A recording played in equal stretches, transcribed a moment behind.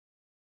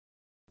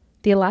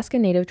The Alaska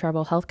Native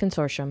Tribal Health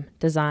Consortium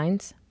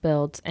designs,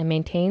 builds, and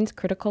maintains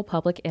critical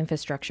public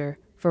infrastructure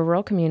for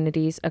rural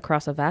communities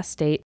across a vast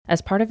state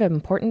as part of an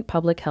important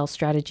public health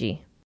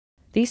strategy.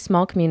 These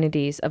small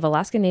communities of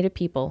Alaska Native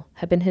people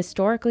have been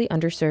historically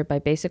underserved by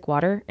basic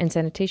water and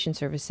sanitation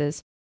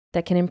services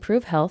that can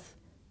improve health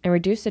and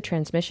reduce the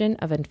transmission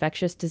of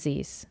infectious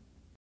disease.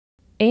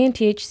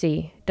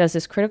 ANTHC does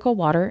this critical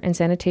water and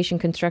sanitation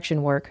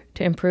construction work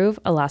to improve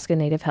Alaska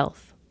Native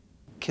health.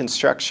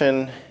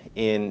 Construction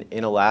in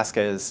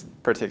Alaska is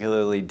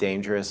particularly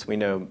dangerous. We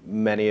know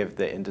many of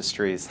the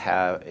industries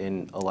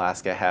in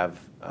Alaska have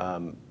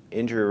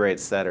injury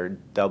rates that are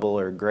double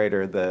or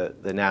greater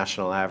the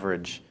national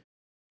average.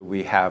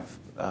 We have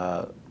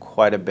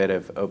quite a bit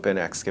of open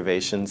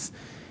excavations,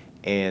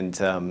 and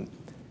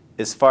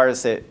as far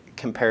as it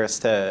compares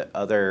to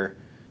other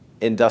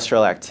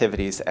industrial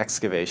activities,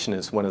 excavation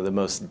is one of the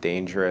most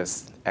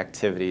dangerous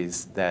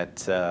activities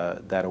that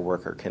a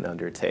worker can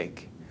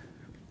undertake.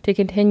 To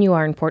continue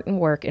our important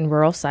work in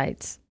rural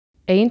sites,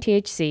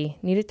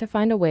 ANTHC needed to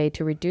find a way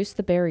to reduce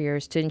the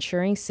barriers to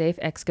ensuring safe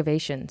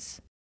excavations.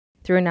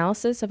 Through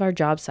analysis of our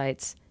job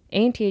sites,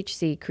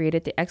 ANTHC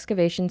created the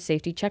Excavation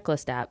Safety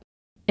Checklist app.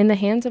 In the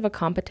hands of a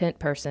competent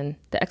person,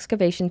 the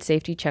Excavation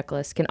Safety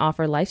Checklist can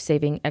offer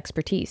life-saving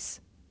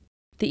expertise.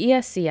 The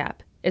ESC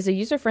app is a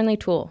user-friendly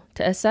tool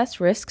to assess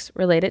risks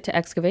related to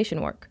excavation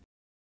work.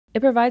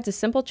 It provides a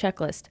simple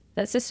checklist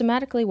that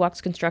systematically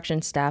walks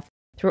construction staff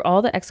through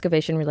all the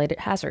excavation-related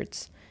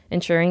hazards,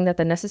 ensuring that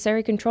the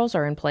necessary controls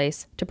are in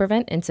place to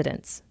prevent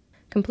incidents.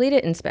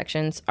 Completed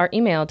inspections are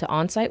emailed to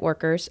on-site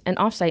workers and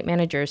off-site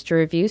managers to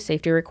review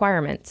safety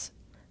requirements.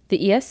 The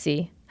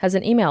ESC has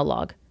an email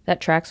log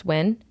that tracks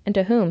when and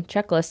to whom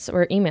checklists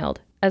were emailed,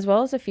 as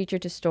well as a feature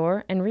to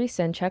store and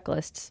resend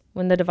checklists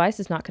when the device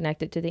is not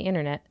connected to the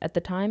internet at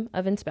the time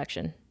of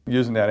inspection.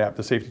 Using that app,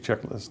 the Safety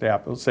Checklist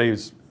app, it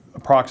saves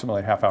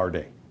approximately a half-hour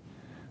day.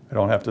 I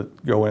don't have to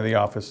go into the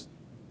office,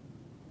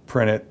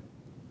 print it,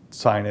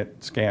 sign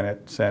it, scan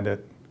it, send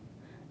it.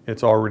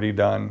 It's already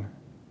done,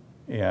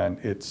 and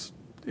it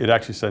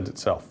actually sends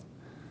itself.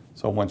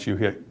 So once you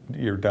hit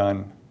you're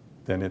done,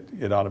 then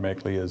it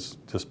automatically is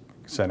just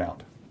sent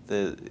out.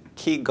 The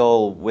key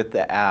goal with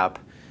the app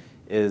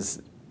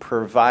is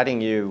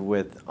providing you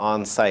with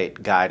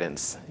on-site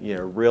guidance,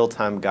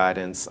 real-time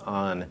guidance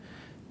on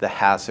the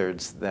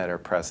hazards that are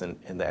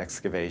present in the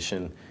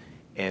excavation,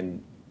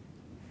 and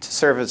to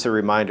serve as a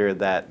reminder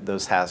that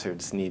those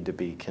hazards need to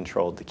be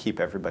controlled to keep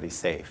everybody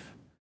safe.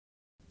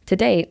 To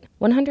date,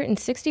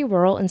 160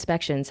 rural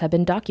inspections have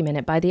been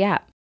documented by the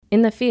app.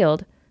 In the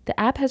field, the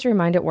app has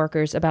reminded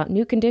workers about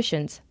new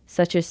conditions,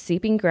 such as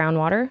seeping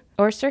groundwater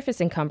or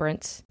surface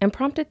encumbrance, and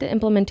prompted the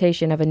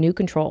implementation of a new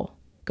control.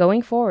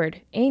 Going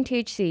forward,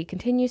 ANTHC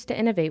continues to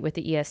innovate with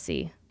the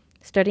ESC,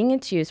 studying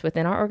its use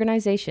within our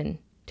organization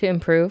to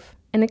improve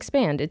and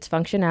expand its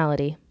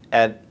functionality.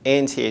 At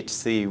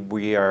ANTHC,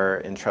 we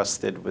are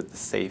entrusted with the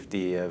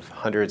safety of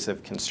hundreds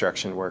of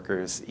construction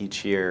workers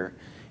each year,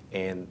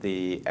 and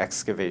the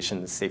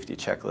Excavation Safety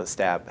Checklist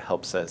app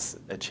helps us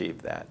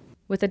achieve that.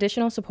 With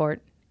additional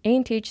support,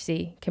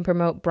 ANTHC can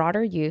promote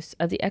broader use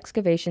of the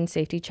Excavation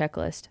Safety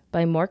Checklist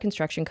by more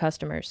construction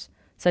customers,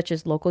 such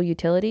as local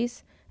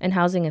utilities and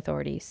housing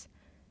authorities,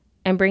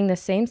 and bring the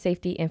same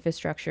safety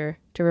infrastructure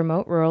to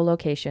remote rural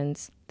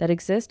locations that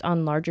exist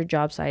on larger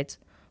job sites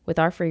with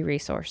our free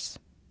resource.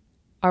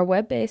 Our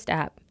web-based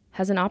app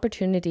has an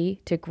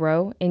opportunity to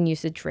grow in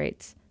usage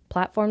rates,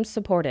 platforms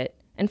support it,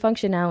 and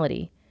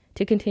functionality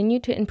to continue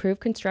to improve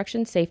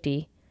construction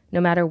safety no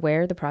matter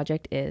where the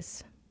project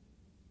is.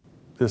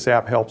 This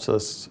app helps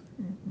us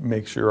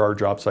make sure our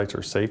job sites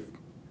are safe,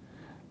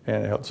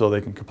 and so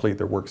they can complete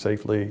their work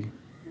safely,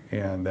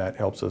 and that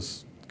helps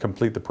us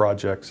complete the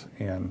projects,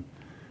 and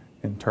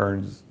in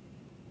turn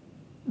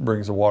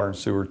brings the water and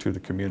sewer to the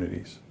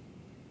communities,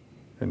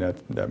 and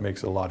that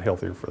makes it a lot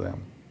healthier for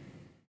them.